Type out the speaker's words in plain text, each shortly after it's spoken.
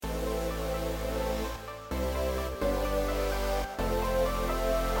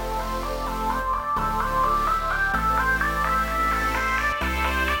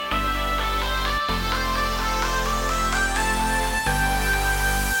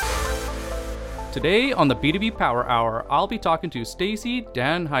Today on the B2B Power Hour, I'll be talking to Stacey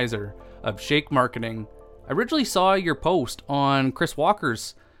Danheiser of Shake Marketing. I originally saw your post on Chris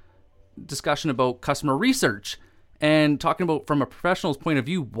Walker's discussion about customer research and talking about from a professional's point of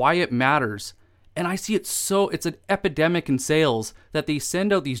view why it matters. And I see it's an epidemic in sales that they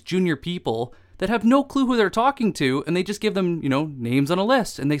send out these junior people that have no clue who they're talking to, and they just give them, names on a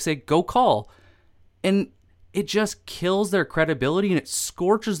list and they say, go call. And it just kills their credibility and it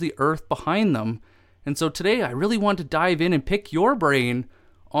scorches the earth behind them. And so today I really want to dive in and pick your brain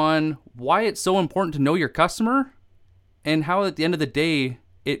on why it's so important to know your customer and how at the end of the day,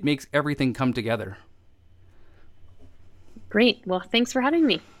 it makes everything come together. Great. Well, thanks for having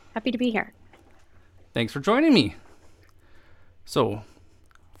me. Happy to be here. Thanks for joining me. So,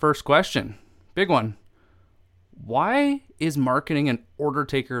 first question, big one. Why is marketing an order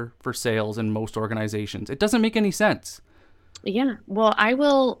taker for sales in most organizations? It doesn't make any sense. Yeah. Well, I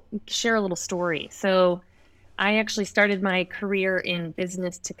will share a little story. So I actually started my career in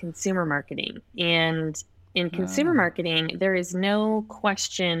business to consumer marketing. And in consumer marketing, there is no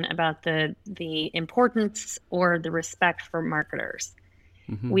question about the importance or the respect for marketers.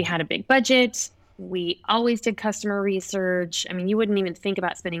 Mm-hmm. We had a big budget. We always did customer research. I mean, you wouldn't even think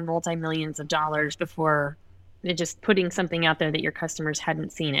about spending multi-millions of dollars before just putting something out there that your customers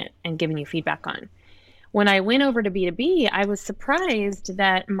hadn't seen it and giving you feedback on. When I went over to B2B, I was surprised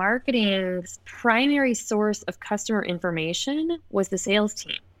that marketing's primary source of customer information was the sales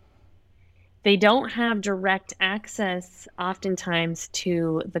team. They don't have direct access oftentimes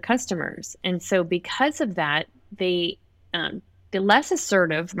to the customers. And so because of that, the less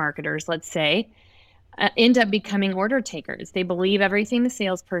assertive marketers, let's say, end up becoming order takers. They believe everything the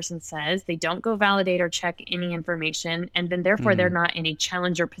salesperson says. They don't go validate or check any information. And then therefore they're not in a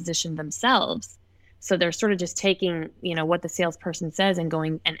challenger position themselves. So they're sort of just taking, what the salesperson says and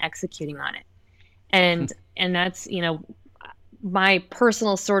going and executing on it. And that's, my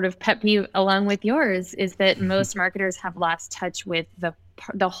personal sort of pet peeve along with yours is that most marketers have lost touch with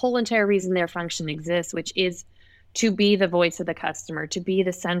the whole entire reason their function exists, which is to be the voice of the customer, to be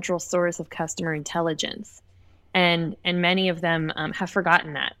the central source of customer intelligence. And many of them have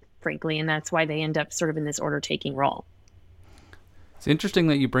forgotten that, frankly, and that's why they end up sort of in this order-taking role. It's interesting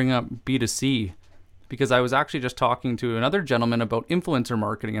that you bring up B2C, because I was actually just talking to another gentleman about influencer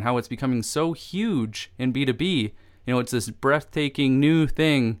marketing and how it's becoming so huge in B2B. It's this breathtaking new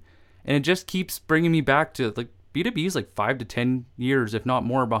thing, and it just keeps bringing me back to B2B is 5 to 10 years, if not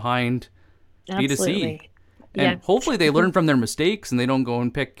more, behind Absolutely. B2C. And hopefully they learn from their mistakes and they don't go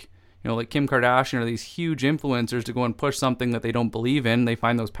and pick, like Kim Kardashian or these huge influencers to go and push something that they don't believe in. They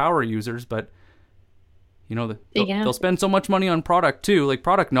find those power users, but, they'll spend so much money on product too, like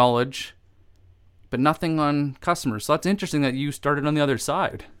product knowledge, but nothing on customers. So that's interesting that you started on the other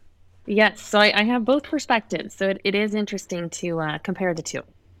side. Yes. So I have both perspectives. So it is interesting to compare the two.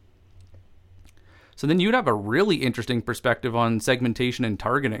 So then you'd have a really interesting perspective on segmentation and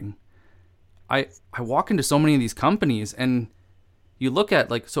targeting. I walk into so many of these companies and you look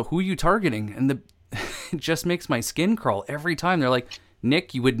at so who are you targeting? And it just makes my skin crawl every time. They're like,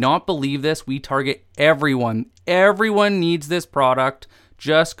 Nick, you would not believe this. We target everyone. Everyone needs this product.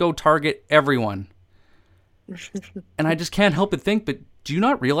 Just go target everyone. And I just can't help but think, but do you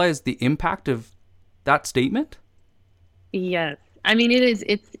not realize the impact of that statement? Yes. I mean,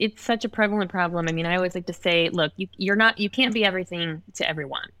 it's such a prevalent problem. I mean, I always like to say, look, you can't be everything to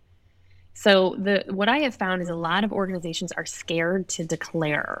everyone. So what I have found is a lot of organizations are scared to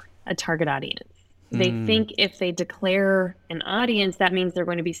declare a target audience. They think if they declare an audience, that means they're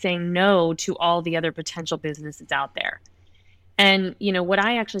going to be saying no to all the other potential businesses out there. And, what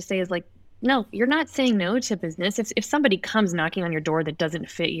I actually say is no, you're not saying no to business. If somebody comes knocking on your door that doesn't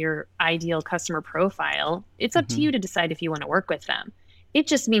fit your ideal customer profile, it's up to you to decide if you want to work with them. It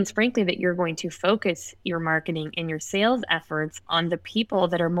just means, frankly, that you're going to focus your marketing and your sales efforts on the people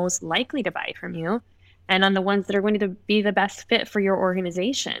that are most likely to buy from you and on the ones that are going to be the best fit for your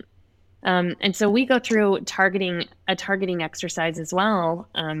organization. And so we go through a targeting exercise as well.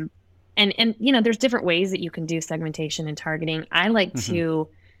 And there's different ways that you can do segmentation and targeting. I like to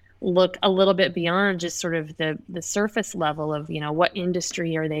look a little bit beyond just sort of the surface level of, what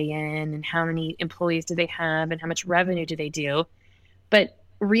industry are they in and how many employees do they have and how much revenue do they do. But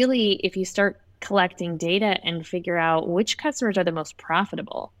really, if you start collecting data and figure out which customers are the most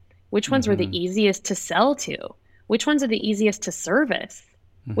profitable, which ones were the easiest to sell to, which ones are the easiest to service,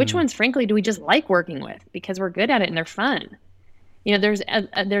 which ones, frankly, do we just like working with because we're good at it and they're fun. There's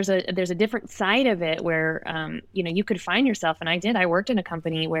a different side of it where, you could find yourself, and I worked in a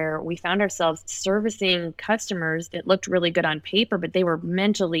company where we found ourselves servicing customers that looked really good on paper, but they were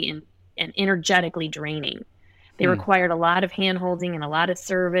mentally and energetically draining. They Hmm. required a lot of hand-holding and a lot of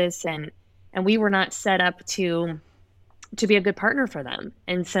service, and we were not set up to be a good partner for them.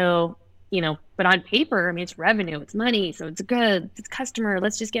 And so, but on paper, I mean, it's revenue, it's money, so it's good, it's customer,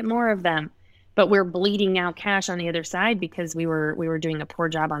 let's just get more of them. But we're bleeding out cash on the other side because we were doing a poor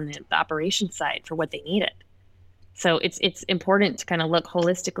job on the operations side for what they needed. So it's important to kind of look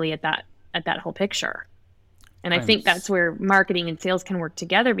holistically at that whole picture. And I think that's where marketing and sales can work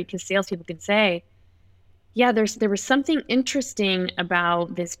together, because salespeople can say, yeah, there was something interesting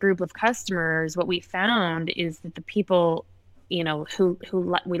about this group of customers. What we found is that the people, who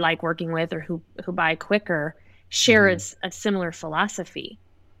we like working with, or who buy quicker, share a similar philosophy,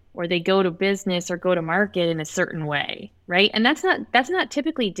 or they go to business or go to market in a certain way, right? And that's not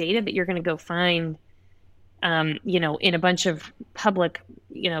typically data that you're going to go find, in a bunch of public,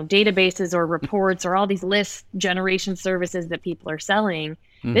 databases or reports or all these list generation services that people are selling.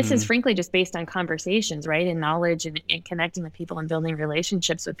 This is frankly just based on conversations, right? And knowledge, and connecting with people and building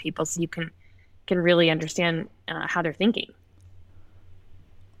relationships with people, so you can really understand how they're thinking.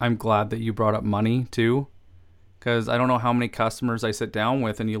 I'm glad that you brought up money too, because I don't know how many customers I sit down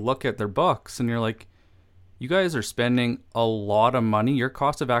with and you look at their books and you're like, you guys are spending a lot of money. Your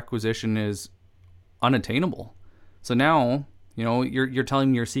cost of acquisition is unattainable. So now, you're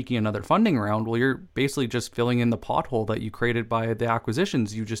telling me you're seeking another funding round. Well, you're basically just filling in the pothole that you created by the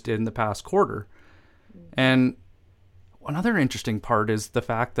acquisitions you just did in the past quarter. And another interesting part is the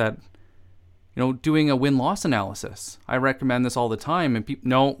fact that, doing a win-loss analysis. I recommend this all the time, and people,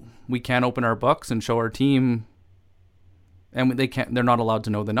 no, we can't open our books and show our team, and they're not allowed to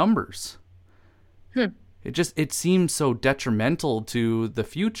know the numbers. It seems so detrimental to the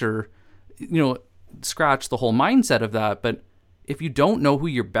future, scratch the whole mindset of that. But if you don't know who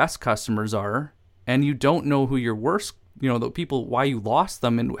your best customers are, and you don't know who your worst, the people, why you lost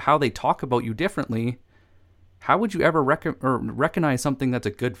them and how they talk about you differently, how would you ever recognize something that's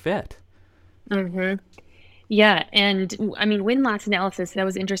a good fit? Yeah. And I mean, win-loss analysis, that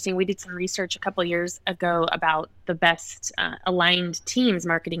was interesting. We did some research a couple of years ago about the best aligned teams,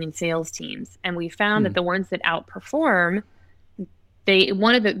 marketing and sales teams. And we found that the ones that outperform,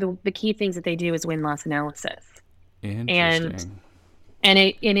 one of the key things that they do is win-loss analysis. Interesting.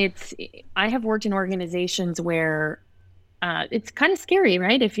 I have worked in organizations where it's kind of scary,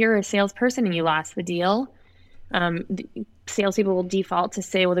 right? If you're a salesperson and you lost the deal, salespeople will default to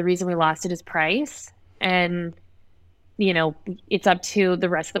say, well, the reason we lost it is price. And, it's up to the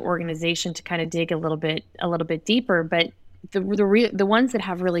rest of the organization to kind of dig a little bit deeper. But the ones that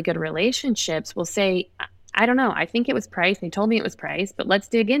have really good relationships will say, I don't know, I think it was price. They told me it was price, but let's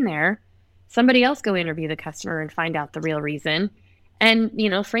dig in there. Somebody else go interview the customer and find out the real reason. And,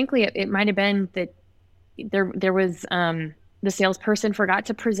 frankly, it might have been that there was, the salesperson forgot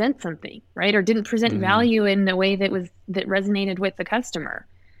to present something, right? Or didn't present value in a way that resonated with the customer.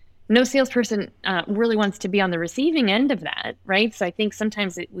 No salesperson really wants to be on the receiving end of that, right? So I think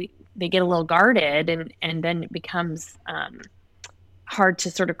sometimes they get a little guarded, and then it becomes hard to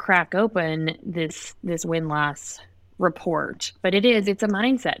sort of crack open this win-loss report. But it's a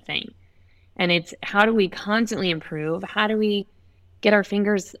mindset thing. And it's, how do we constantly improve? How do we get our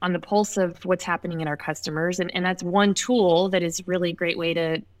fingers on the pulse of what's happening in our customers? And that's one tool that is really a great way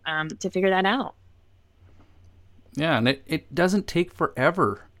to figure that out. Yeah, and it doesn't take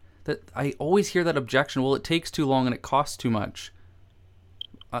forever. That I always hear that objection. Well, it takes too long and it costs too much.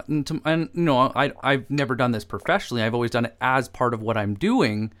 I've never done this professionally. I've always done it as part of what I'm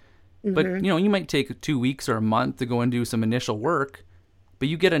doing. But you might take 2 weeks or a month to go and do some initial work. But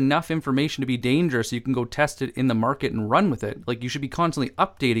you get enough information to be dangerous so you can go test it in the market and run with it. Like, you should be constantly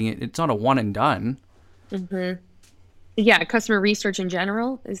updating it. It's not a one and done. Yeah, customer research in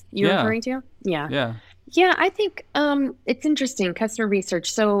general is you're referring to? Yeah. Yeah, I think it's interesting, customer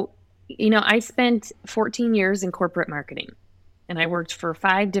research. So, I spent 14 years in corporate marketing, and I worked for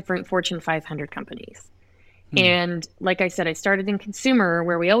 5 different Fortune 500 companies. And like I said, I started in consumer,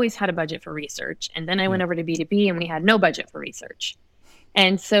 where we always had a budget for research. And then I went over to B2B, and we had no budget for research.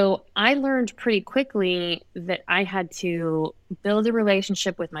 And so I learned pretty quickly that I had to build a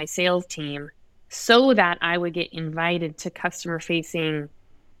relationship with my sales team so that I would get invited to customer-facing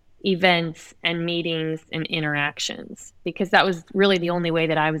events and meetings and interactions, because that was really the only way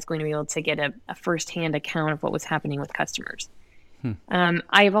that I was going to be able to get a firsthand account of what was happening with customers.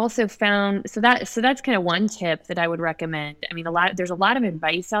 I've also found, so that's kind of one tip that I would recommend. I mean, there's a lot of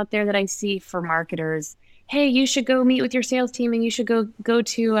advice out there that I see for marketers. Hey, you should go meet with your sales team, and you should go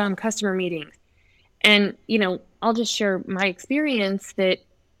to customer meetings. And, I'll just share my experience that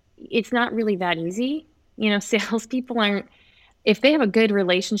it's not really that easy. Salespeople if they have a good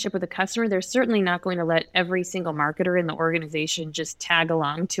relationship with the customer, they're certainly not going to let every single marketer in the organization just tag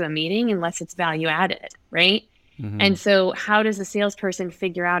along to a meeting unless it's value added, right? Mm-hmm. And so how does a salesperson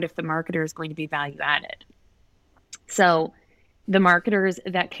figure out if the marketer is going to be value added? So the marketers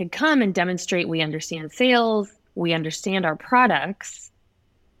that could come and demonstrate we understand sales, we understand our products,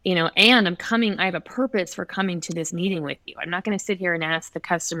 and I have a purpose for coming to this meeting with you. I'm not going to sit here and ask the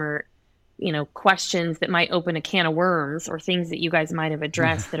customer, questions that might open a can of worms or things that you guys might have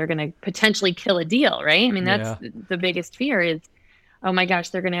addressed that are going to potentially kill a deal, right? I mean, that's Yeah. the biggest fear is, oh my gosh,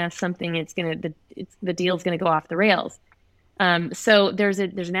 they're going to ask something. The deal's going to go off the rails. So there's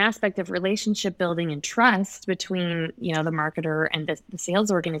an aspect of relationship building and trust between, the marketer and the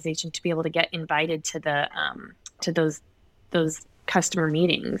sales organization to be able to get invited to those customer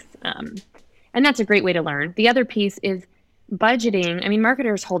meetings. And that's a great way to learn. The other piece is budgeting. I mean,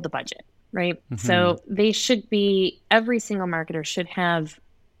 marketers hold the budget, right? Mm-hmm. So every single marketer should have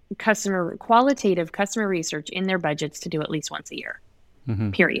qualitative customer research in their budgets to do at least once a year,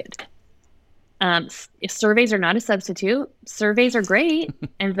 Mm-hmm. period. Surveys are not a substitute. Surveys are great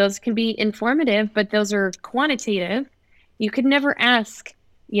and those can be informative, but those are quantitative. You could never ask,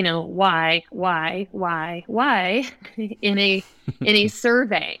 why in a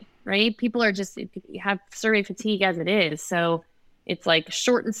survey, right? People are just have survey fatigue as it is. So it's like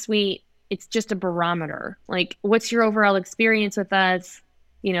short and sweet. It's just a barometer. Like, what's your overall experience with us?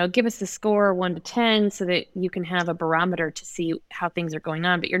 Give us a score 1 to 10 so that you can have a barometer to see how things are going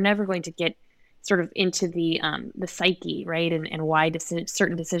on. But you're never going to get sort of into the psyche, right? And why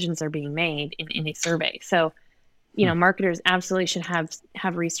certain decisions are being made in a survey. So, marketers absolutely should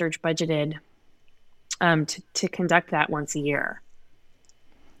have research budgeted to conduct that once a year.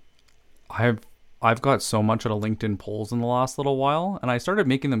 I've got so much out of LinkedIn polls in the last little while, and I started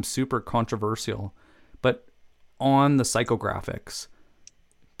making them super controversial, but on the psychographics.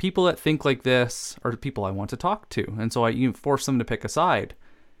 People that think like this are people I want to talk to, and so I force them to pick a side.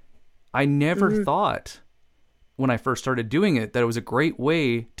 I never thought when I first started doing it that it was a great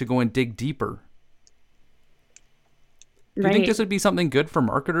way to go and dig deeper. Do you think this would be something good for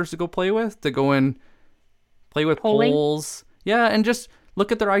marketers to go play with? To go and play with polls? Yeah, and just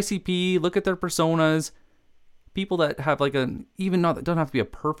look at their ICP, look at their personas. People that have don't have to be a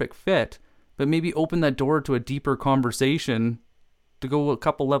perfect fit, but maybe open that door to a deeper conversation to go a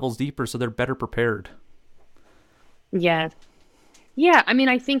couple levels deeper so they're better prepared. Yeah. Yeah, I mean,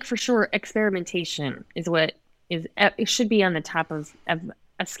 I think for sure experimentation is it should be on the top of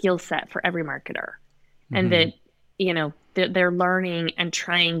a skill set for every marketer. And that, they're learning and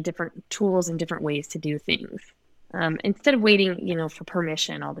trying different tools and different ways to do things instead of waiting, for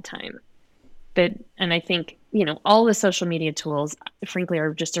permission all the time. And I think, all the social media tools, frankly,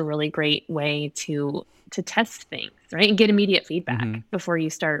 are just a really great way to test things, right? And get immediate feedback before you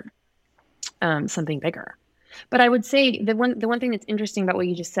start something bigger. But I would say the one thing that's interesting about what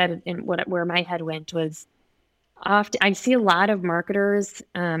you just said and where my head went was often I see a lot of marketers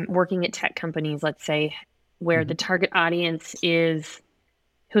working at tech companies, let's say, where the target audience is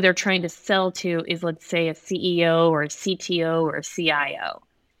who they're trying to sell to is, let's say, a CEO or a CTO or a CIO.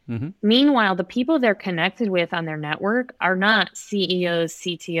 Meanwhile, the people they're connected with on their network are not CEOs,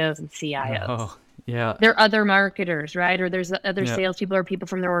 CTOs, and CIOs. Oh, yeah. They're other marketers, right? Or there's other salespeople or people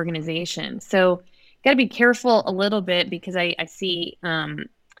from their organization. So got to be careful a little bit because I see, that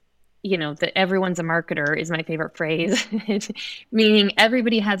everyone's a marketer is my favorite phrase, meaning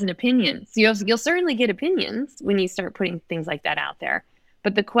everybody has an opinion. So you'll certainly get opinions when you start putting things like that out there.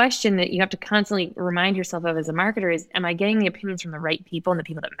 But the question that you have to constantly remind yourself of as a marketer is, am I getting the opinions from the right people and the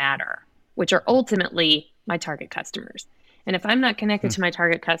people that matter, which are ultimately my target customers? And if I'm not connected to my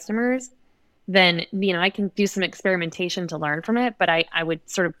target customers, then, I can do some experimentation to learn from it. But I would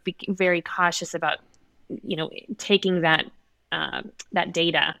sort of be very cautious about, taking that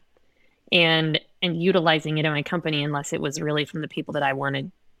data and utilizing it in my company unless it was really from the people that I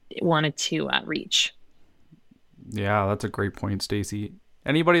wanted to reach. Yeah, that's a great point, Stacey.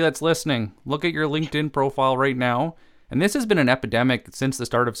 Anybody that's listening, look at your LinkedIn profile right now. And this has been an epidemic since the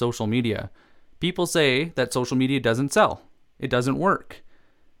start of social media. People say that social media doesn't sell. It doesn't work.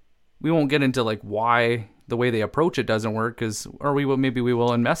 We won't get into why the way they approach it doesn't work, maybe we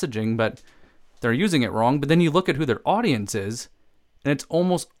will in messaging, but they're using it wrong. But then you look at who their audience is, and it's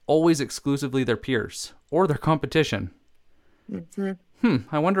almost always exclusively their peers or their competition.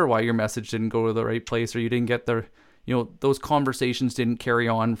 I wonder why your message didn't go to the right place, or you didn't get those conversations didn't carry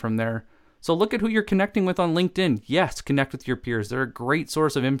on from there. So look at who you're connecting with on LinkedIn. Yes, connect with your peers. They're a great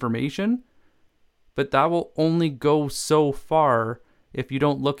source of information, but that will only go so far if you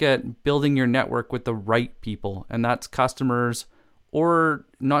don't look at building your network with the right people, and that's customers, or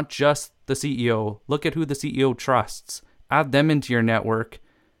not just the CEO. Look at who the CEO trusts. Add them into your network,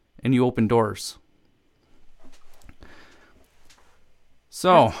 and you open doors.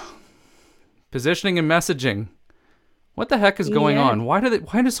 So, positioning and messaging. What the heck is going on? Why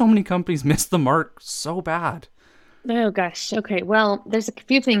do so many companies miss the mark so bad? Oh gosh. Okay. Well, there's a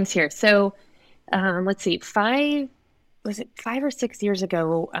few things here. So, let's see. 5 or 6 years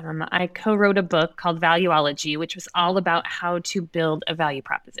ago, I co-wrote a book called Valueology, which was all about how to build a value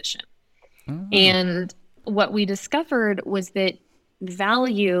proposition. And what we discovered was that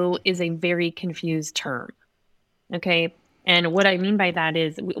value is a very confused term. Okay. And what I mean by that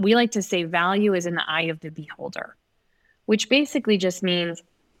is we like to say value is in the eye of the beholder, which basically just means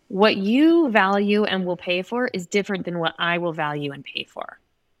what you value and will pay for is different than what I will value and pay for.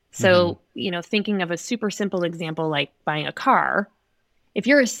 So, thinking of a super simple example like buying a car, if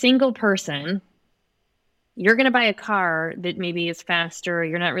you're a single person, you're going to buy a car that maybe is faster.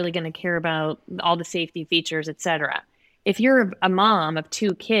 You're not really going to care about all the safety features, et cetera. If you're a mom of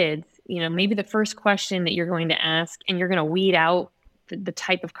 2 kids, maybe the first question that you're going to ask and you're going to weed out the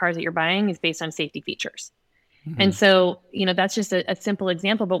type of cars that you're buying is based on safety features. And so, that's just a simple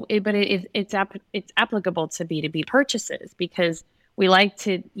example, but it's applicable to B2B purchases, because we like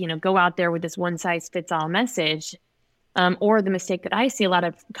to, go out there with this one size fits all message. Or the mistake that I see a lot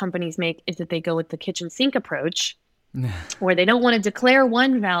of companies make is that they go with the kitchen sink approach where they don't want to declare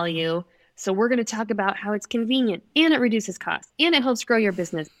one value. So we're going to talk about how it's convenient and it reduces costs and it helps grow your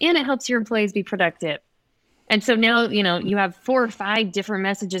business and it helps your employees be productive. And so now, you have 4 or 5 different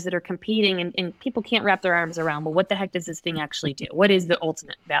messages that are competing and people can't wrap their arms around, well, what the heck does this thing actually do? What is the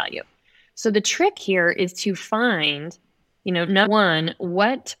ultimate value? So the trick here is to find, number one,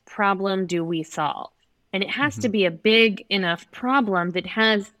 what problem do we solve? And it has to be a big enough problem that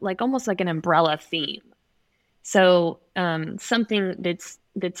has almost like an umbrella theme. So something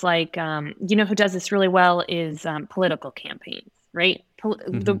that's like, who does this really well is political campaigns, right?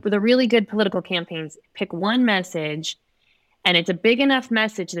 The really good political campaigns pick one message, and it's a big enough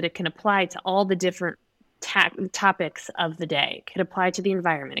message that it can apply to all the different topics of the day. It could apply to the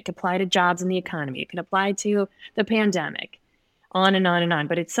environment. It could apply to jobs and the economy. It could apply to the pandemic, on and on and on.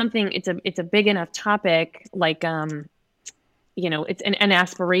 But it's a big enough topic, it's an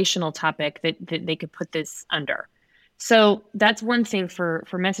aspirational topic that they could put this under. So that's one thing for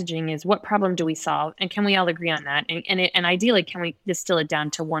messaging is what problem do we solve, and can we all agree on that? And ideally, can we distill it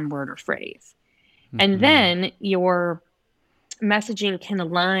down to one word or phrase? And then your messaging can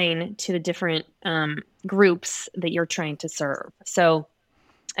align to the different groups that you're trying to serve. So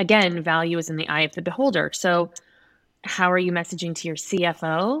again, value is in the eye of the beholder. So how are you messaging to your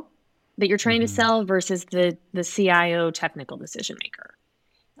CFO that you're trying to sell versus the CIO technical decision maker?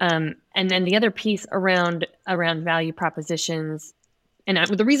 And then the other piece around value propositions, and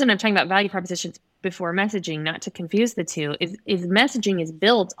the reason I'm talking about value propositions before messaging, not to confuse the two, is messaging is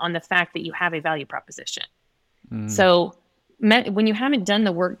built on the fact that you have a value proposition. So when you haven't done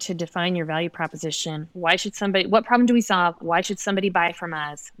the work to define your value proposition, what problem do we solve? Why should somebody buy from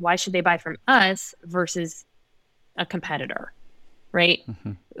us? Why should they buy from us versus a competitor, right?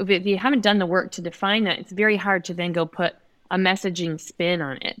 If you haven't done the work to define that, it's very hard to then go put a messaging spin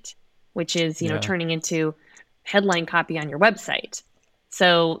on it, which is, turning into headline copy on your website.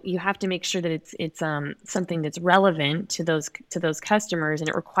 So you have to make sure that it's something that's relevant to those customers, and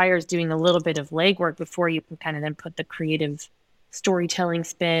it requires doing a little bit of legwork before you can kind of then put the creative storytelling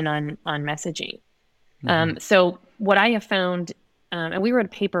spin on messaging. So what I have found, and we wrote a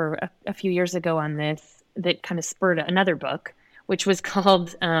paper a few years ago on this that kind of spurred another book, which was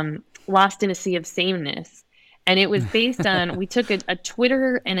called Lost in a Sea of Sameness. And it was based on, we took a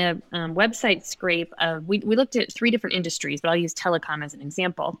Twitter and a website scrape of, we looked at 3 different industries, but I'll use telecom as an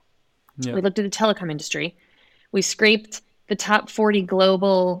example. Yeah. We looked at the telecom industry. We scraped the top 40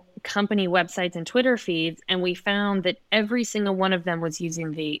 global company websites and Twitter feeds, and we found that every single one of them was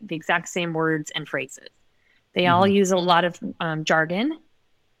using the exact same words and phrases. They all use a lot of jargon,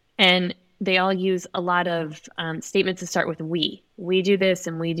 and they all use a lot of statements that start with we. We do this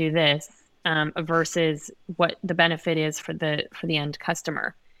and we do this. Versus what the benefit is for the end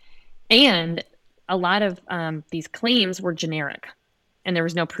customer. And a lot of these claims were generic and there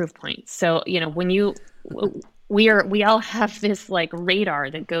was no proof point. So, when we all have this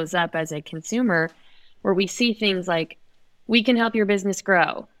radar that goes up as a consumer where we see things like, we can help your business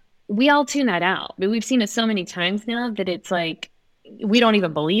grow. We all tune that out, but we've seen it so many times now that it's we don't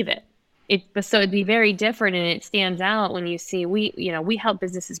even believe it. So it'd be very different, and it stands out when you see we help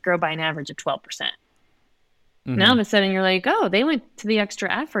businesses grow by an average of 12%. Now all of a sudden you're like, oh, they went to the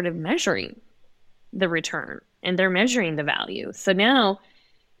extra effort of measuring the return and they're measuring the value. So now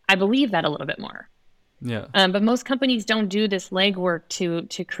I believe that a little bit more. Yeah. But most companies don't do this legwork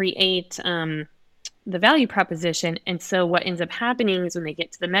to create the value proposition. And so what ends up happening is when they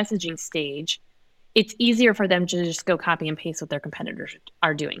get to the messaging stage, it's easier for them to just go copy and paste what their competitors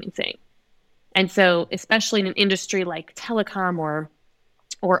are doing and saying. And so especially in an industry like telecom or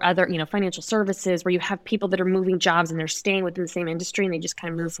other, financial services, where you have people that are moving jobs and they're staying within the same industry and they just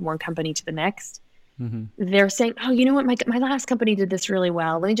kind of move from one company to the next. They're saying, oh, you know what? My last company did this really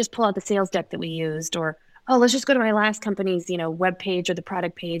well. Let me just pull out the sales deck that we used. Or, oh, let's just go to my last company's, web page or the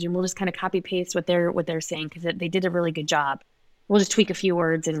product page, and we'll just kind of copy paste what they're saying because they did a really good job. We'll just tweak a few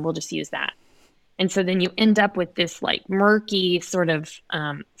words and we'll just use that. And so then you end up with this like murky sort of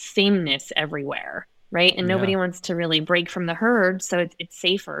sameness everywhere, right? And nobody wants to really break from the herd, so it's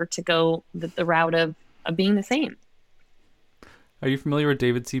safer to go the route of being the same. Are you familiar with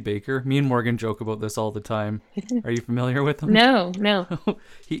David C. Baker? Me and Morgan joke about this all the time. Are you familiar with him? No.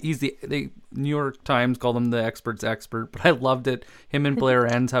 He's the New York Times called him the expert's expert, but I loved it. Him and Blair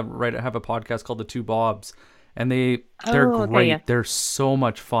Enns have a podcast called The Two Bobs, and they're great. Okay, yeah. They're so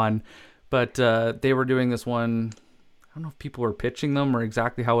much fun. But they were doing this one. I don't know if people were pitching them or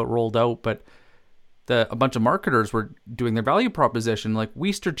exactly how it rolled out, but a bunch of marketers were doing their value proposition. Like,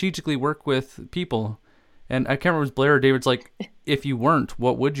 we strategically work with people. And I can't remember if it was Blair or David's like, if you weren't,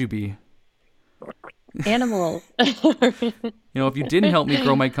 what would you be? Animals. If you didn't help me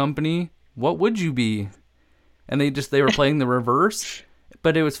grow my company, what would you be? And they were playing the reverse.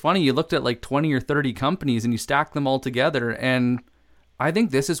 But it was funny. You looked at like 20 or 30 companies and you stacked them all together. And I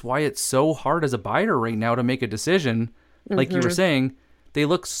think this is why it's so hard as a buyer right now to make a decision. Like you were saying, they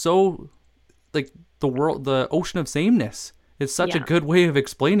look so like the ocean of sameness. It's such a good way of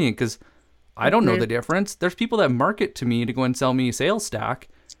explaining it, because I don't know the difference. There's people that market to me to go and sell me a sales stack,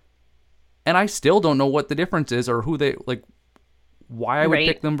 and I still don't know what the difference is or who they like, why I would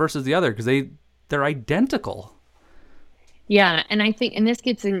pick them versus the other, because they're identical. Yeah, and I think, and this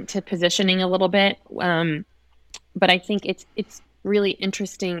gets into positioning a little bit, but I think it's really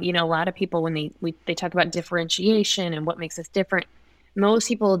interesting. A lot of people, when they talk about differentiation and what makes us different, most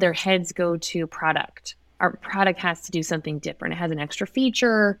people, their heads go to product. Our product has to do something different. It has an extra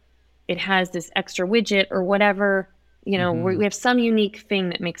feature. It has this extra widget or whatever. We have some unique thing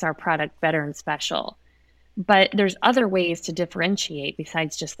that makes our product better and special. But there's other ways to differentiate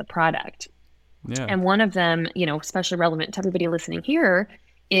besides just the product. Yeah. And one of them, especially relevant to everybody listening here,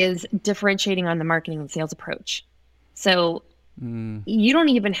 is differentiating on the marketing and sales approach. So you don't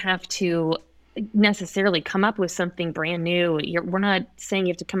even have to necessarily come up with something brand new. We're not saying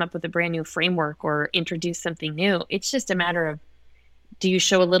you have to come up with a brand new framework or introduce something new. It's just a matter of, do you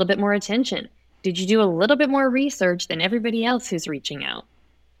show a little bit more attention? Did you do a little bit more research than everybody else who's reaching out?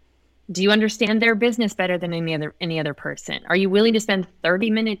 Do you understand their business better than any other person? Are you willing to spend 30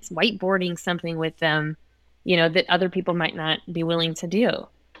 minutes whiteboarding something with them, that other people might not be willing to do?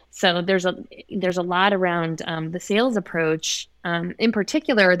 So there's a lot around the sales approach, in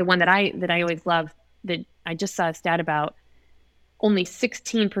particular, the one that I always love, that I just saw a stat about. Only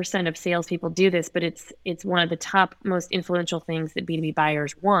 16% of salespeople do this, but it's one of the top most influential things that B2B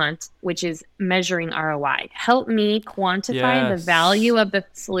buyers want, which is measuring ROI. Help me quantify the value of the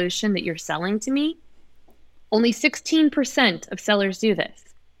solution that you're selling to me. Only 16% of sellers do this.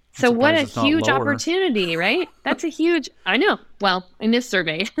 So what a huge opportunity, right? That's a huge, I know, well, in this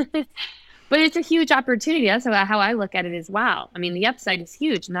survey, but it's a huge opportunity. That's how I look at it as well. I mean, the upside is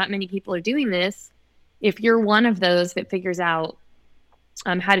huge. Not many people are doing this. If you're one of those that figures out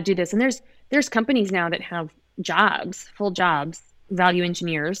how to do this, and there's companies now that have full jobs, value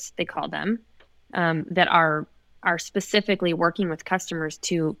engineers, they call them, that are specifically working with customers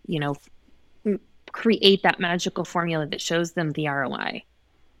to, create that magical formula that shows them the ROI.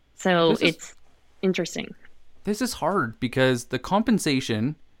 So it's interesting. This is hard because the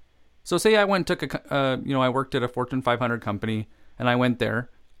compensation. So say I went and took I worked at a Fortune 500 company and I went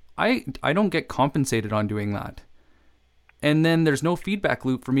there. I don't get compensated on doing that. And then there's no feedback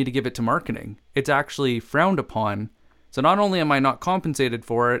loop for me to give it to marketing. It's actually frowned upon. So not only am I not compensated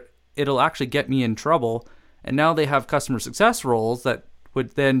for it, it'll actually get me in trouble. And now they have customer success roles that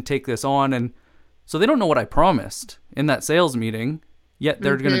would then take this on. And so they don't know what I promised in that sales meeting, yet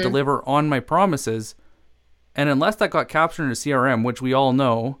they're going to deliver on my promises. And unless that got captured in a CRM, which we all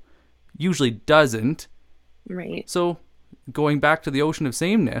know usually doesn't. Right. So going back to the ocean of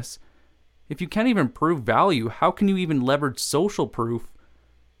sameness, if you can't even prove value, how can you even leverage social proof?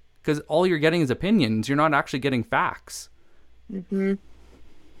 Because all you're getting is opinions. You're not actually getting facts.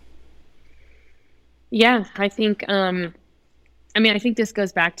 Yeah, I think, I mean, I think this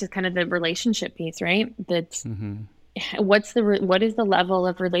goes back to kind of the relationship piece, right? That's Mm-hmm. what is the level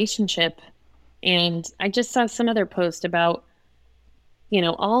of relationship? And I just saw some other post about,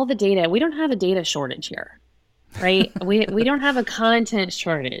 all the data. We don't have a data shortage here, right? We don't have a content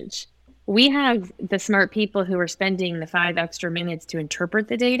shortage. We have the smart people who are spending the 5 extra minutes to interpret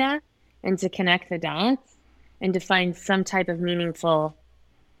the data and to connect the dots and to find some type of meaningful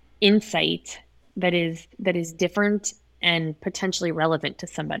insight that is different and potentially relevant to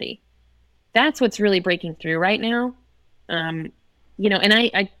somebody. That's what's really breaking through right now. Um, and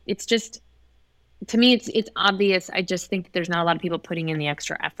I it's just, to me, it's obvious. I just think that there's not a lot of people putting in the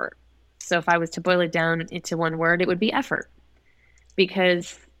extra effort. So if I was to boil it down into one word, it would be effort,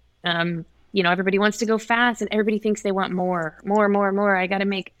 because everybody wants to go fast and everybody thinks they want more, more, more, more. I got to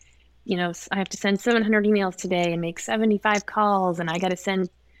make, I have to send 700 emails today and make 75 calls, and I got to send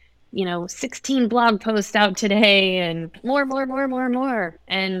 16 blog posts out today, and more, more, more, more, more.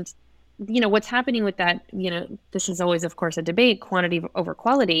 And, what's happening with that, this is always, of course, a debate, quantity over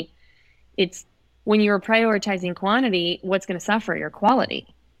quality. It's when you're prioritizing quantity, what's going to suffer? Your quality.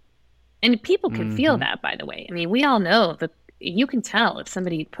 And people can feel Mm-hmm. that, by the way. I mean, we all know that you can tell if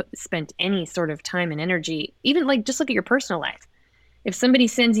somebody spent any sort of time and energy, even like just look at your personal life. If somebody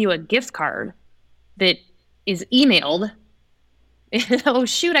sends you a gift card that is emailed, oh,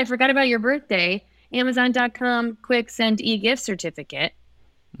 shoot, I forgot about your birthday. Amazon.com, quick send e-gift certificate.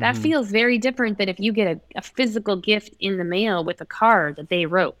 That Mm-hmm. feels very different than if you get a physical gift in the mail with a card that they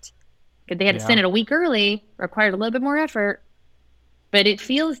wrote. Because they had to Yeah. send it a week early, required a little bit more effort, but it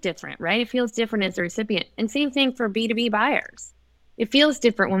feels different, right? It feels different as a recipient. And same thing for B2B buyers. It feels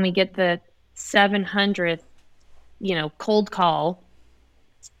different when we get the 700th, cold call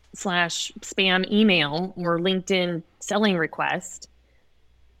slash spam email or LinkedIn selling request,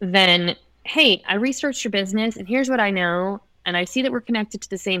 then, hey, I researched your business and here's what I know. And I see that we're connected to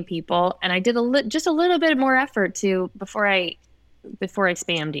the same people. And I did just a little bit more effort before I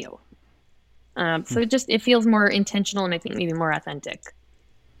spammed you. So it feels more intentional, and I think maybe more authentic.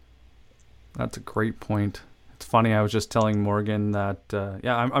 That's a great point. It's funny. I was just telling Morgan that,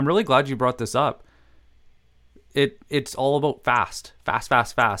 yeah, I'm really glad you brought this up. It's all about fast, fast,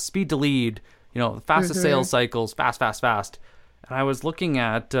 fast, fast, speed to lead. The fastest Mm-hmm. sales cycles, fast, fast, fast. And I was looking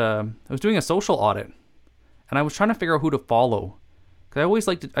at, I was doing a social audit, and I was trying to figure out who to follow. Because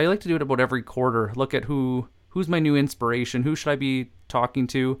I like to do it about every quarter. Look at who's my new inspiration, who should I be talking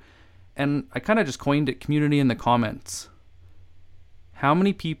to, and I kind of just coined it community in the comments. How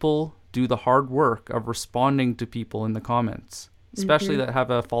many people do the hard work of responding to people in the comments, especially Mm-hmm. that have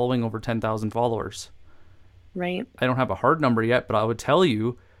a following over 10,000 followers? Right. I don't have a hard number yet, but I would tell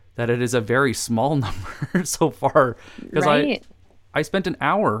you that it is a very small number so far, because Right. I spent an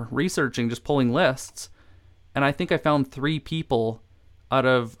hour researching, just pulling lists, and I think I found 3 people out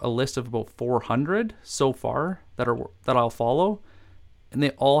of a list of about 400 so far that I'll follow, and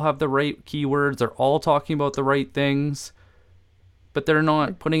they all have the right keywords. They're all talking about the right things, but they're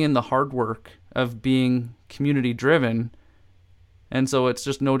not putting in the hard work of being community driven. And so it's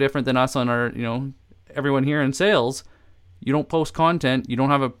just no different than us on our, everyone here in sales. You don't post content, you don't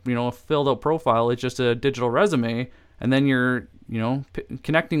have a filled out profile. It's just a digital resume, and then you're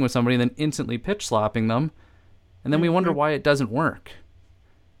connecting with somebody and then instantly pitch slapping them, and then we wonder Mm-hmm. why it doesn't work.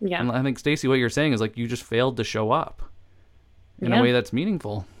 Yeah. And I think, Stacey, what you're saying is like you just failed to show up in a Yeah. way that's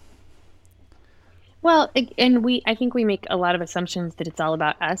meaningful. Well, and I think we make a lot of assumptions that it's all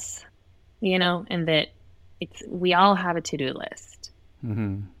about us, and that we all have a to-do list,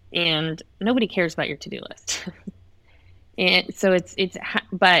 Mm-hmm. and nobody cares about your to-do list. And so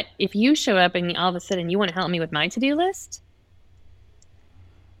but if you show up and all of a sudden you want to help me with my to-do list,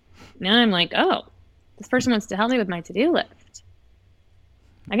 now I'm like, oh, this person wants to help me with my to-do list.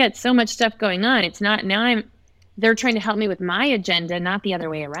 I got so much stuff going on. It's not now they're trying to help me with my agenda, not the other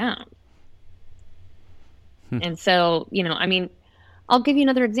way around. And so, I mean, I'll give you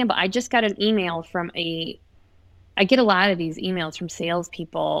another example. I just got an email I get a lot of these emails from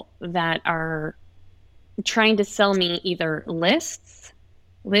salespeople that are trying to sell me either lists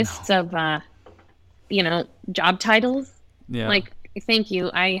of, job titles. Yeah. Like, thank you.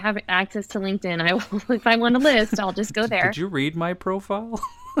 I have access to LinkedIn. I will, if I want a list, I'll just go there. Did you read my profile?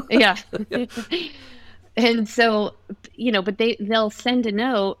 Yeah. And so, but they'll send a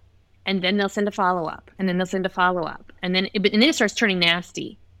note, and then they'll send a follow-up, and then they'll send a follow-up. And then it starts turning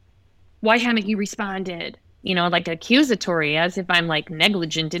nasty. Why haven't you responded? Like accusatory, as if I'm like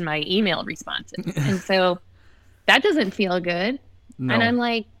negligent in my email responses. And so that doesn't feel good. No. And I'm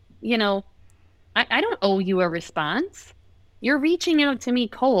like, I don't owe you a response. You're reaching out to me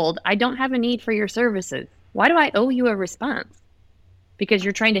cold. I don't have a need for your services. Why do I owe you a response? Because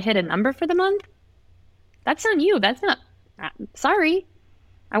you're trying to hit a number for the month? That's on you. That's not, sorry.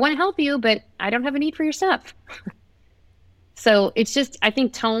 I want to help you, but I don't have a need for your stuff. So it's just, I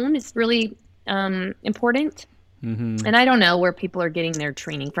think tone is really important. Mm-hmm. And I don't know where people are getting their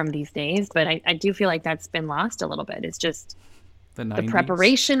training from these days, but I do feel like that's been lost a little bit. It's just The the 90s.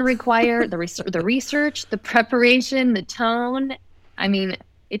 preparation required, the research, the preparation, the tone. I mean,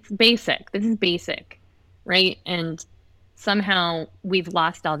 it's basic. This is basic, right? And somehow we've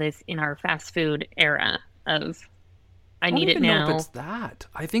lost all this in our fast food era of I need it now. I don't even know if it's that.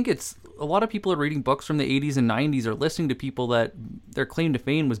 I think it's a lot of people are reading books from the 80s and 90s or listening to people that their claim to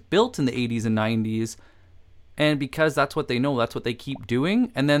fame was built in the 80s and 90s. And because that's what they know, that's what they keep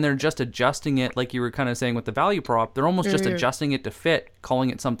doing. And then they're just adjusting it, like you were kind of saying with the value prop. They're almost just adjusting it to fit, calling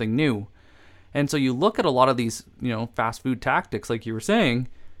it something new. And so you look at a lot of these, fast food tactics, like you were saying,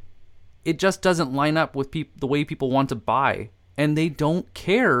 it just doesn't line up with the way people want to buy. And they don't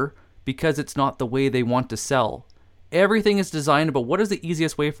care because it's not the way they want to sell. Everything is designed about what is the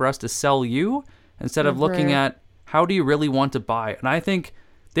easiest way for us to sell you instead of looking at how do you really want to buy. And I think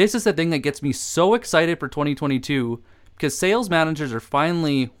this is the thing that gets me so excited for 2022 because sales managers are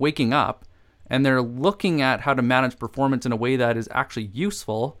finally waking up and they're looking at how to manage performance in a way that is actually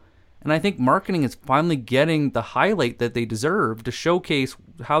useful. And I think marketing is finally getting the highlight that they deserve to showcase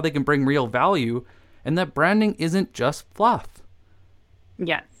how they can bring real value and that branding isn't just fluff.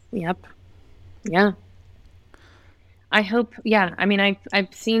 Yes. Yep. Yeah. I hope, I mean,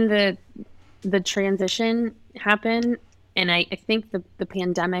 I've seen the transition happen, and I think the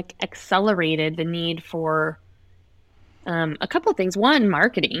pandemic accelerated the need for a couple of things. One,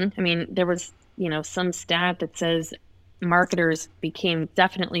 marketing. I mean, there was, some stat that says marketers became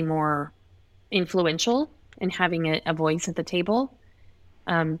definitely more influential in having a voice at the table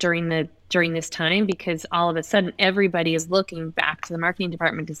during this time, because all of a sudden everybody is looking back to the marketing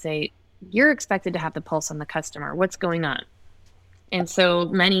department to say, you're expected to have the pulse on the customer. What's going on? And so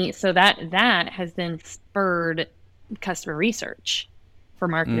that has then spurred customer research for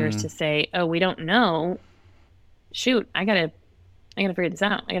marketers to say, oh, we don't know. Shoot, I gotta figure this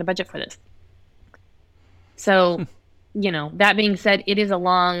out. I gotta budget for this. So, that being said, it is a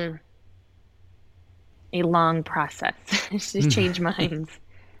long process to change minds.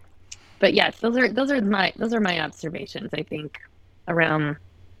 But yes, those are my observations, I think, around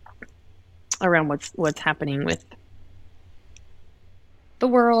what's happening with the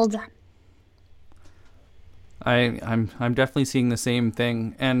world. I'm definitely seeing the same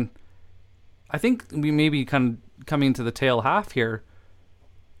thing, and I think we may be kind of coming to the tail half here.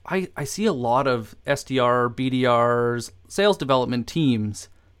 I see a lot of SDR, BDRs, sales development teams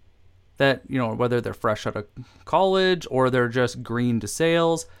that, whether they're fresh out of college or they're just green to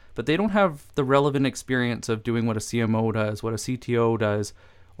sales, but they don't have the relevant experience of doing what a CMO does, what a CTO does,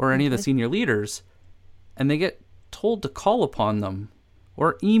 or any of the senior leaders, and they get told to call upon them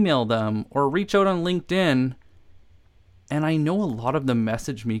or email them or reach out on LinkedIn. And I know a lot of them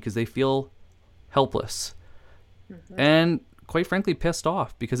message me because they feel helpless and quite frankly pissed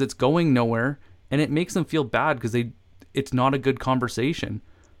off because it's going nowhere, and it makes them feel bad because it's not a good conversation.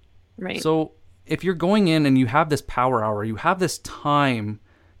 Right. So if you're going in and you have this power hour, you have this time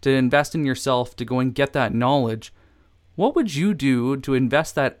to invest in yourself to go and get that knowledge, what would you do to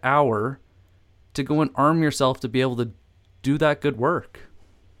invest that hour to go and arm yourself to be able to do that good work?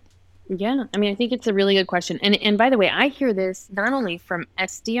 Yeah, I mean, I think it's a really good question. And by the way, I hear this not only from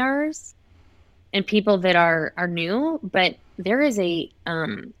SDRs and people that are new, but there is a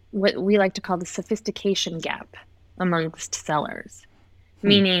what we like to call the sophistication gap amongst sellers.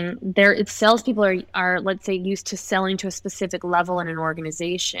 Meaning salespeople are, let's say, used to selling to a specific level in an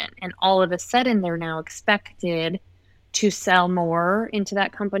organization, and all of a sudden they're now expected to sell more into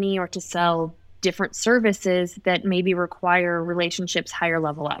that company or to sell different services that maybe require relationships higher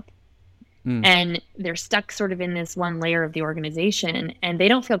level up. And they're stuck sort of in this one layer of the organization, and they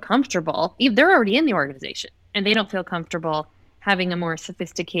don't feel comfortable. They're already in the organization, and they don't feel comfortable having a more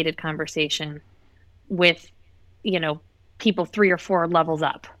sophisticated conversation with, people 3 or 4 levels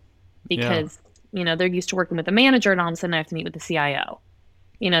up, because, they're used to working with a manager, and all of a sudden I have to meet with the CIO.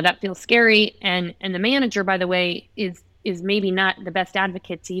 That feels scary. And the manager, by the way, is maybe not the best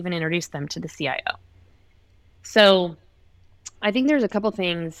advocate to even introduce them to the CIO. So I think there's a couple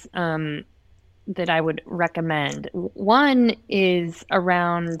things that I would recommend. One is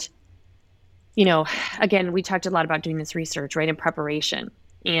around, again, we talked a lot about doing this research, right, in preparation.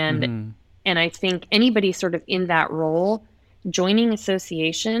 And I think anybody sort of in that role, joining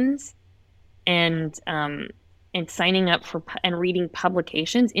associations and and signing up for and reading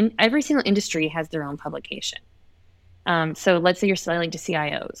publications. In every single industry has their own publication. So let's say you're selling to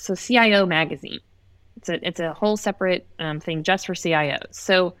CIOs. So CIO magazine, it's a whole separate thing just for CIOs.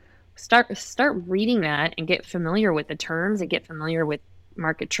 So start reading that and get familiar with the terms and get familiar with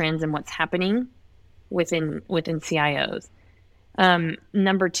market trends and what's happening within CIOs.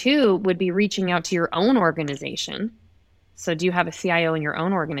 Number two would be reaching out to your own organization. So do you have a CIO in your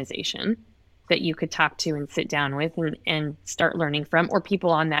own organization that you could talk to and sit down with and start learning from, or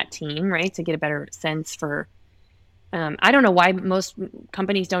people on that team, right? To get a better sense for, I don't know why most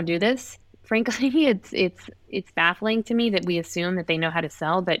companies don't do this. Frankly, it's baffling to me that we assume that they know how to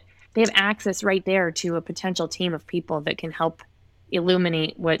sell, but they have access right there to a potential team of people that can help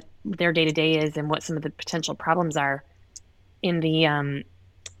illuminate what their day-to-day is and what some of the potential problems are in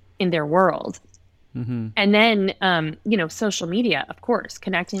their world. Mm-hmm. And then, social media, of course,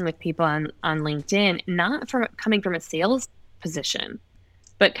 connecting with people on LinkedIn, not coming from a sales position,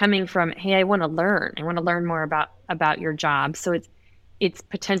 but coming from, hey, I want to learn more about your job. So it's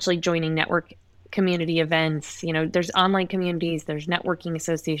potentially joining network community events. There's online communities, there's networking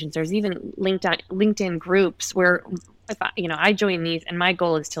associations, there's even LinkedIn groups where if I join these, and my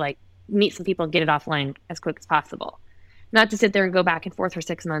goal is to like meet some people and get it offline as quick as possible. Not to sit there and go back and forth for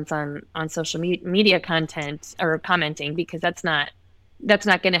 6 months on social media content or commenting, because that's not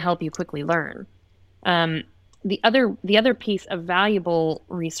going to help you quickly learn. The other piece of valuable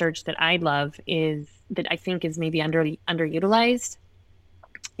research that I love is that I think is maybe underutilized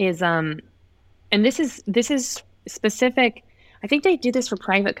is and this is specific. I think they do this for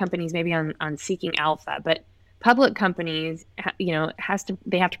private companies, maybe on Seeking Alpha, but public companies, they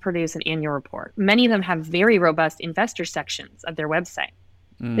have to produce an annual report. Many of them have very robust investor sections of their website.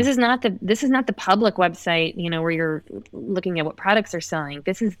 This is not the public website, where you're looking at what products they're selling.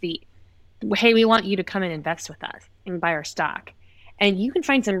 This is hey, we want you to come and invest with us and buy our stock. And you can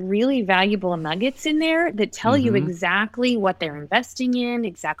find some really valuable nuggets in there that tell you exactly what they're investing in,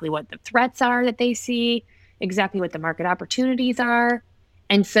 exactly what the threats are that they see, exactly what the market opportunities are.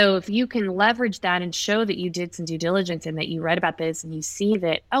 And so if you can leverage that and show that you did some due diligence and that you read about this and you see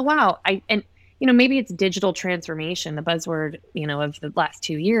that, oh, wow, maybe it's digital transformation, the buzzword, of the last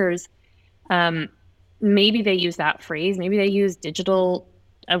 2 years. Maybe they use that phrase. Maybe they use digital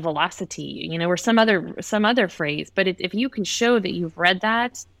velocity, or some other phrase. But if you can show that you've read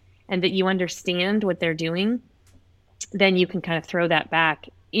that and that you understand what they're doing, then you can kind of throw that back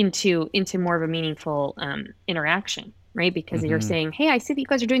into more of a meaningful interaction. Right? Because you're saying, hey, I see that you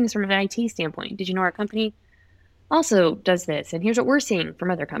guys are doing this from an IT standpoint. Did you know our company also does this? And here's what we're seeing from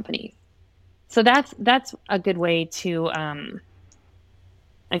other companies. So that's a good way to,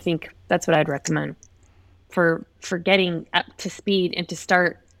 I think that's what I'd recommend for getting up to speed and to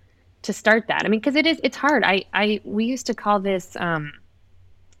start that. I mean, because it's hard. We used to call this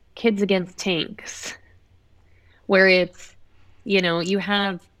kids against tanks, where it's, you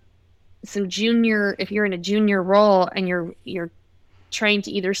have some if you're in a junior role and you're trying to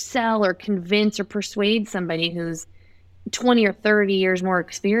either sell or convince or persuade somebody who's 20 or 30 years more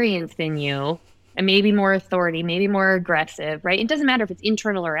experienced than you and maybe more authority, maybe more aggressive, right? It doesn't matter if it's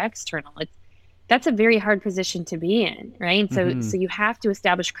internal or external. That's a very hard position to be in, right? So you have to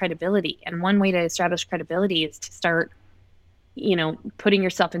establish credibility. And one way to establish credibility is to start, putting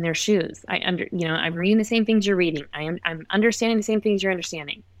yourself in their shoes. I'm reading the same things you're reading. I'm understanding the same things you're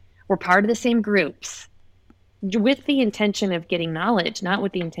understanding. We're part of the same groups with the intention of getting knowledge, not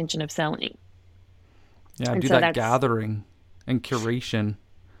with the intention of selling. Yeah, and do that gathering and curation.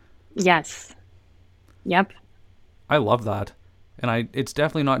 Yes. Yep. I love that. And it's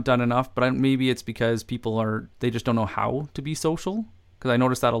definitely not done enough, but maybe it's because they just don't know how to be social. Because I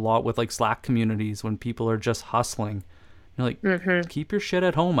notice that a lot with like Slack communities when people are just hustling. You're like, keep your shit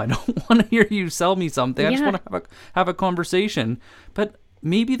at home. I don't want to hear you sell me something. I just want to have a conversation. But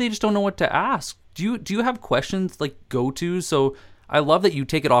maybe they just don't know what to ask. Do you have questions like go-to? So I love that you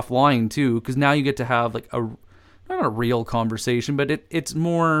take it offline too, because now you get to have like not a real conversation, but it's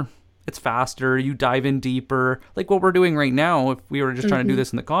faster. You dive in deeper, like what we're doing right now. If we were just trying to do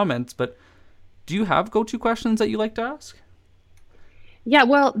this in the comments, but do you have go-to questions that you like to ask? Yeah,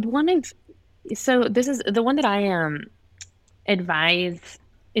 well, so this is the one that I advise,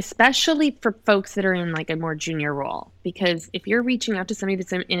 especially for folks that are in like a more junior role, because if you're reaching out to somebody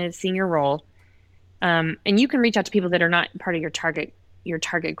that's in a senior role, and you can reach out to people that are not part of your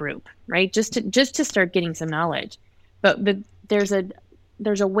target group, right? Just to start getting some knowledge. But there's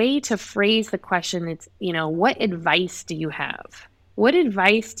a way to phrase the question. It's, what advice do you have? What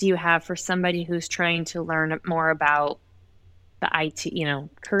advice do you have for somebody who's trying to learn more about the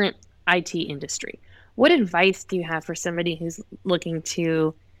IT, current IT industry? what advice do you have for somebody who's looking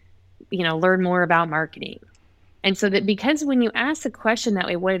to, learn more about marketing? And so that, because when you ask the question that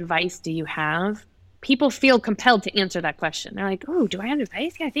way, what advice do you have? People feel compelled to answer that question. They're like, oh, do I have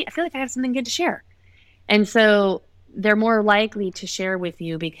advice? Yeah, I feel like I have something good to share. And so they're more likely to share with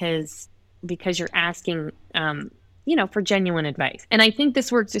you because you're asking, for genuine advice. And I think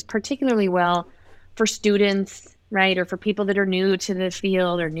this works just particularly well for students, right? Or for people that are new to the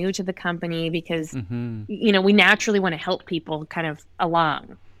field or new to the company, because, we naturally want to help people kind of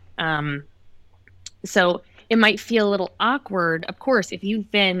along. So it might feel a little awkward, of course, if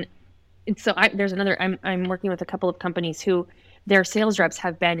you've been, I'm working with a couple of companies who their sales reps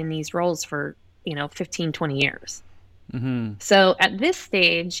have been in these roles for, 15, 20 years. So at this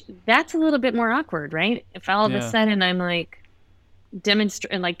stage, that's a little bit more awkward, right? If all of a sudden I'm like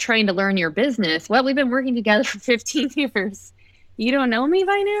trying to learn your business. Well, we've been working together for 15 years. You don't know me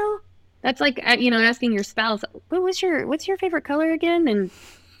by now? That's like, asking your spouse, what's your favorite color again? And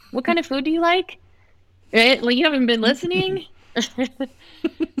what kind of food do you like? Right? Well, you haven't been listening.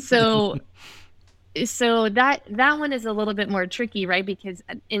 So that one is a little bit more tricky, right? Because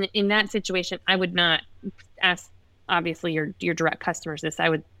in that situation, I would not ask, obviously, your direct customers this. I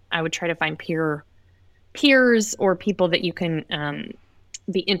would try to find peers or people that you can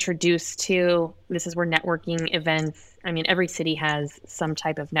be introduced to. This is where networking events. I mean, every city has some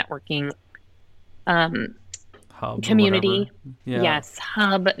type of networking hub, community. Yes,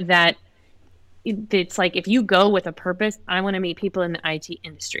 hub that. It's like, if you go with a purpose, I want to meet people in the IT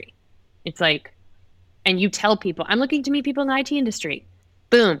industry. It's like, and you tell people, I'm looking to meet people in the IT industry.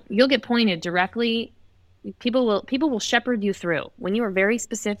 Boom, you'll get pointed directly. People will shepherd you through. When you are very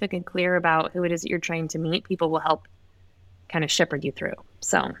specific and clear about who it is that you're trying to meet, people will help kind of shepherd you through.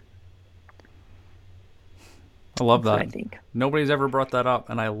 So I love that. I think nobody's ever brought that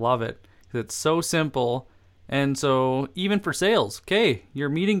up, and I love it. It's so simple. And so even for sales, okay, your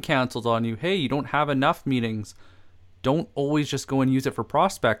meeting canceled on you. Hey, you don't have enough meetings. Don't always just go and use it for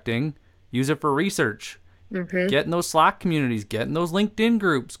prospecting. Use it for research. Get in those Slack communities. Get in those LinkedIn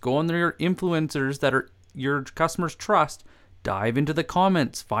groups. Go on your influencers that are your customers trust. Dive into the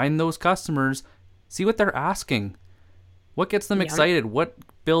comments. Find those customers. See what they're asking. What gets them excited? What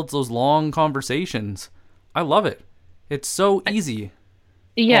builds those long conversations? I love it. It's so easy.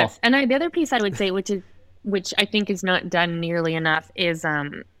 Yes. And the other piece I would say, which I think is not done nearly enough, is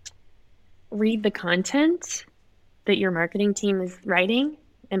read the content that your marketing team is writing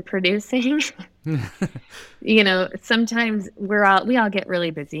and producing. Sometimes we all get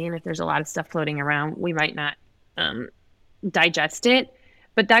really busy, and if there's a lot of stuff floating around, we might not digest it.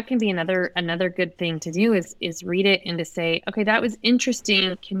 But that can be another good thing to do is read it and to say, okay, that was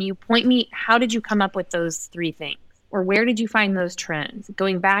interesting. Can you point me, how did you come up with those 3 things? Or where did you find those trends?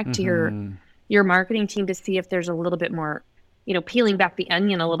 Going back to your marketing team to see if there's a little bit more, peeling back the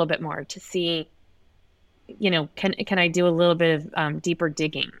onion a little bit more to see, can I do a little bit of deeper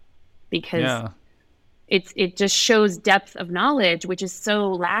digging? Because it just shows depth of knowledge, which is so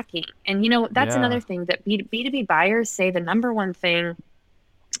lacking. And, that's another thing that B2B buyers say the number one thing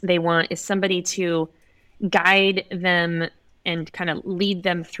they want is somebody to guide them and kind of lead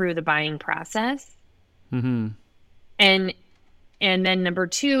them through the buying process. And then number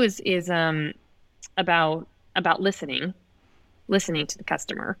 2 is about listening to the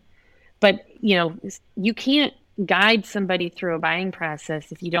customer. But, you can't guide somebody through a buying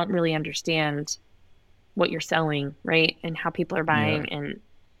process if you don't really understand what you're selling, right? And how people are buying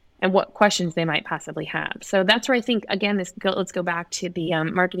and what questions they might possibly have. So that's where I think, again, let's go back to the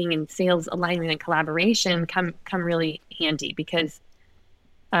marketing and sales alignment and collaboration come really handy, because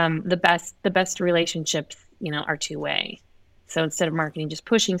the best relationships, are two-way. So instead of marketing just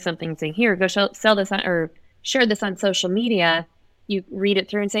pushing something, saying, here, go sell this or share this on social media, you read it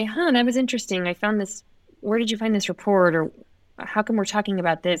through and say, that was interesting. I found this. Where did you find this report? Or how come we're talking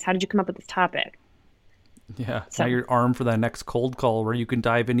about this? How did you come up with this topic? Yeah. So now you're armed for that next cold call where you can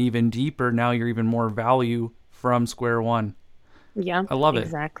dive in even deeper. Now you're even more value from square one. Yeah. I love it.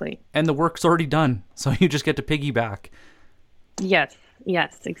 Exactly. And the work's already done. So you just get to piggyback. Yes,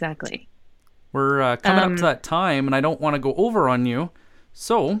 exactly. We're coming up to that time, and I don't want to go over on you.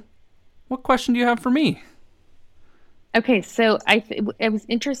 So what question do you have for me? Okay, so I was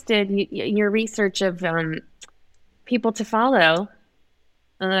interested in your research of people to follow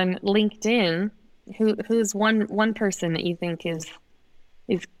on LinkedIn. Who's one person that you think is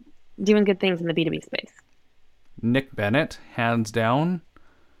doing good things in the B2B space? Nick Bennett, hands down.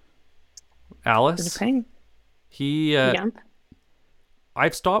 Alice. Okay.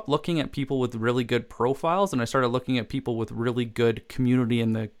 I've stopped looking at people with really good profiles, and I started looking at people with really good community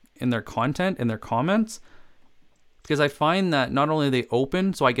in their content, in their comments. Because I find that not only are they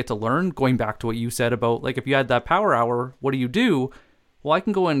open, so I get to learn, going back to what you said about, like, if you had that power hour, what do you do? Well, I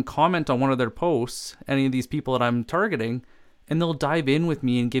can go and comment on one of their posts, any of these people that I'm targeting, and they'll dive in with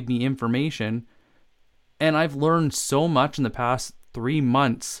me and give me information. And I've learned so much in the past 3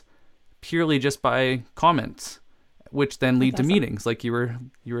 months purely just by comments, which then lead to meetings, like you were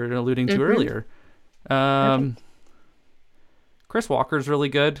alluding to earlier. Chris Walker's really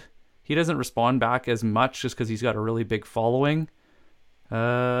good. He doesn't respond back as much just because he's got a really big following.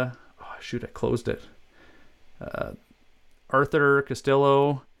 I closed it. Arthur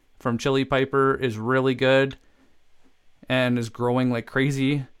Castillo from Chili Piper is really good and is growing like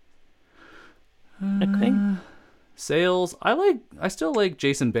crazy. Okay. Sales. I still like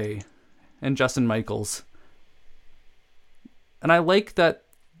Jason Bay and Justin Michaels. And I like that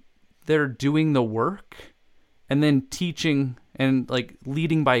they're doing the work and then teaching and like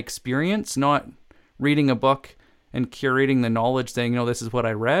leading by experience, not reading a book and curating the knowledge saying, this is what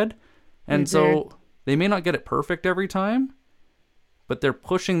I read. And so they may not get it perfect every time, but they're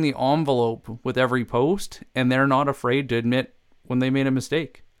pushing the envelope with every post, and they're not afraid to admit when they made a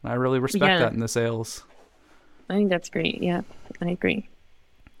mistake. I really respect that in the sales. I think that's great. Yeah, I agree.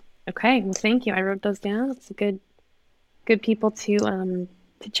 Okay, well, thank you. I wrote those down. It's good people to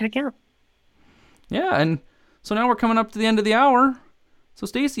check out. Yeah, and so now we're coming up to the end of the hour. So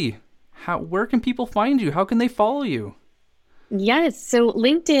Stacey, where can people find you? How can they follow you? Yes, so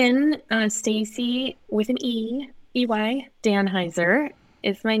LinkedIn, Stacey with an E-Y, Danheiser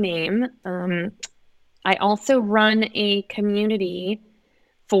is my name. I also run a community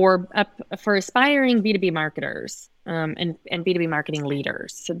for aspiring B2B marketers and B2B marketing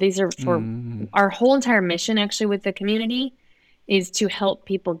leaders. So these are for our whole entire mission actually with the community is to help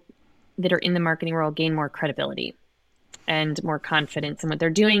people that are in the marketing world gain more credibility and more confidence in what they're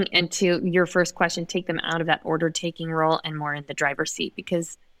doing. And to your first question, take them out of that order taking role and more in the driver's seat,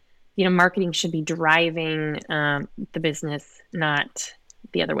 because, marketing should be driving the business, not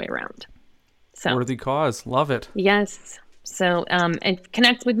the other way around. So worthy cause. Love it. Yes. So, and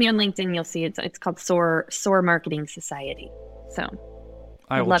connect with me on LinkedIn. You'll see it's called SOAR Marketing Society. So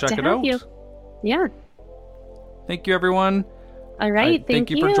I will check it out. You. Yeah. Thank you, everyone. All right. Thank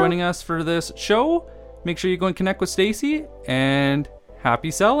you for joining us for this show. Make sure you go and connect with Stacey, and happy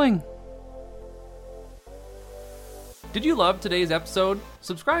selling. Did you love today's episode?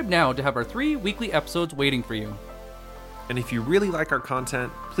 Subscribe now to have our 3 weekly episodes waiting for you. And if you really like our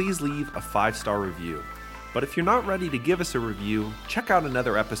content, please leave a 5-star review. But if you're not ready to give us a review, check out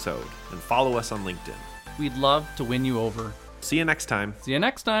another episode and follow us on LinkedIn. We'd love to win you over. See you next time. See you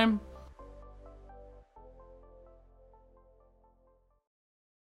next time.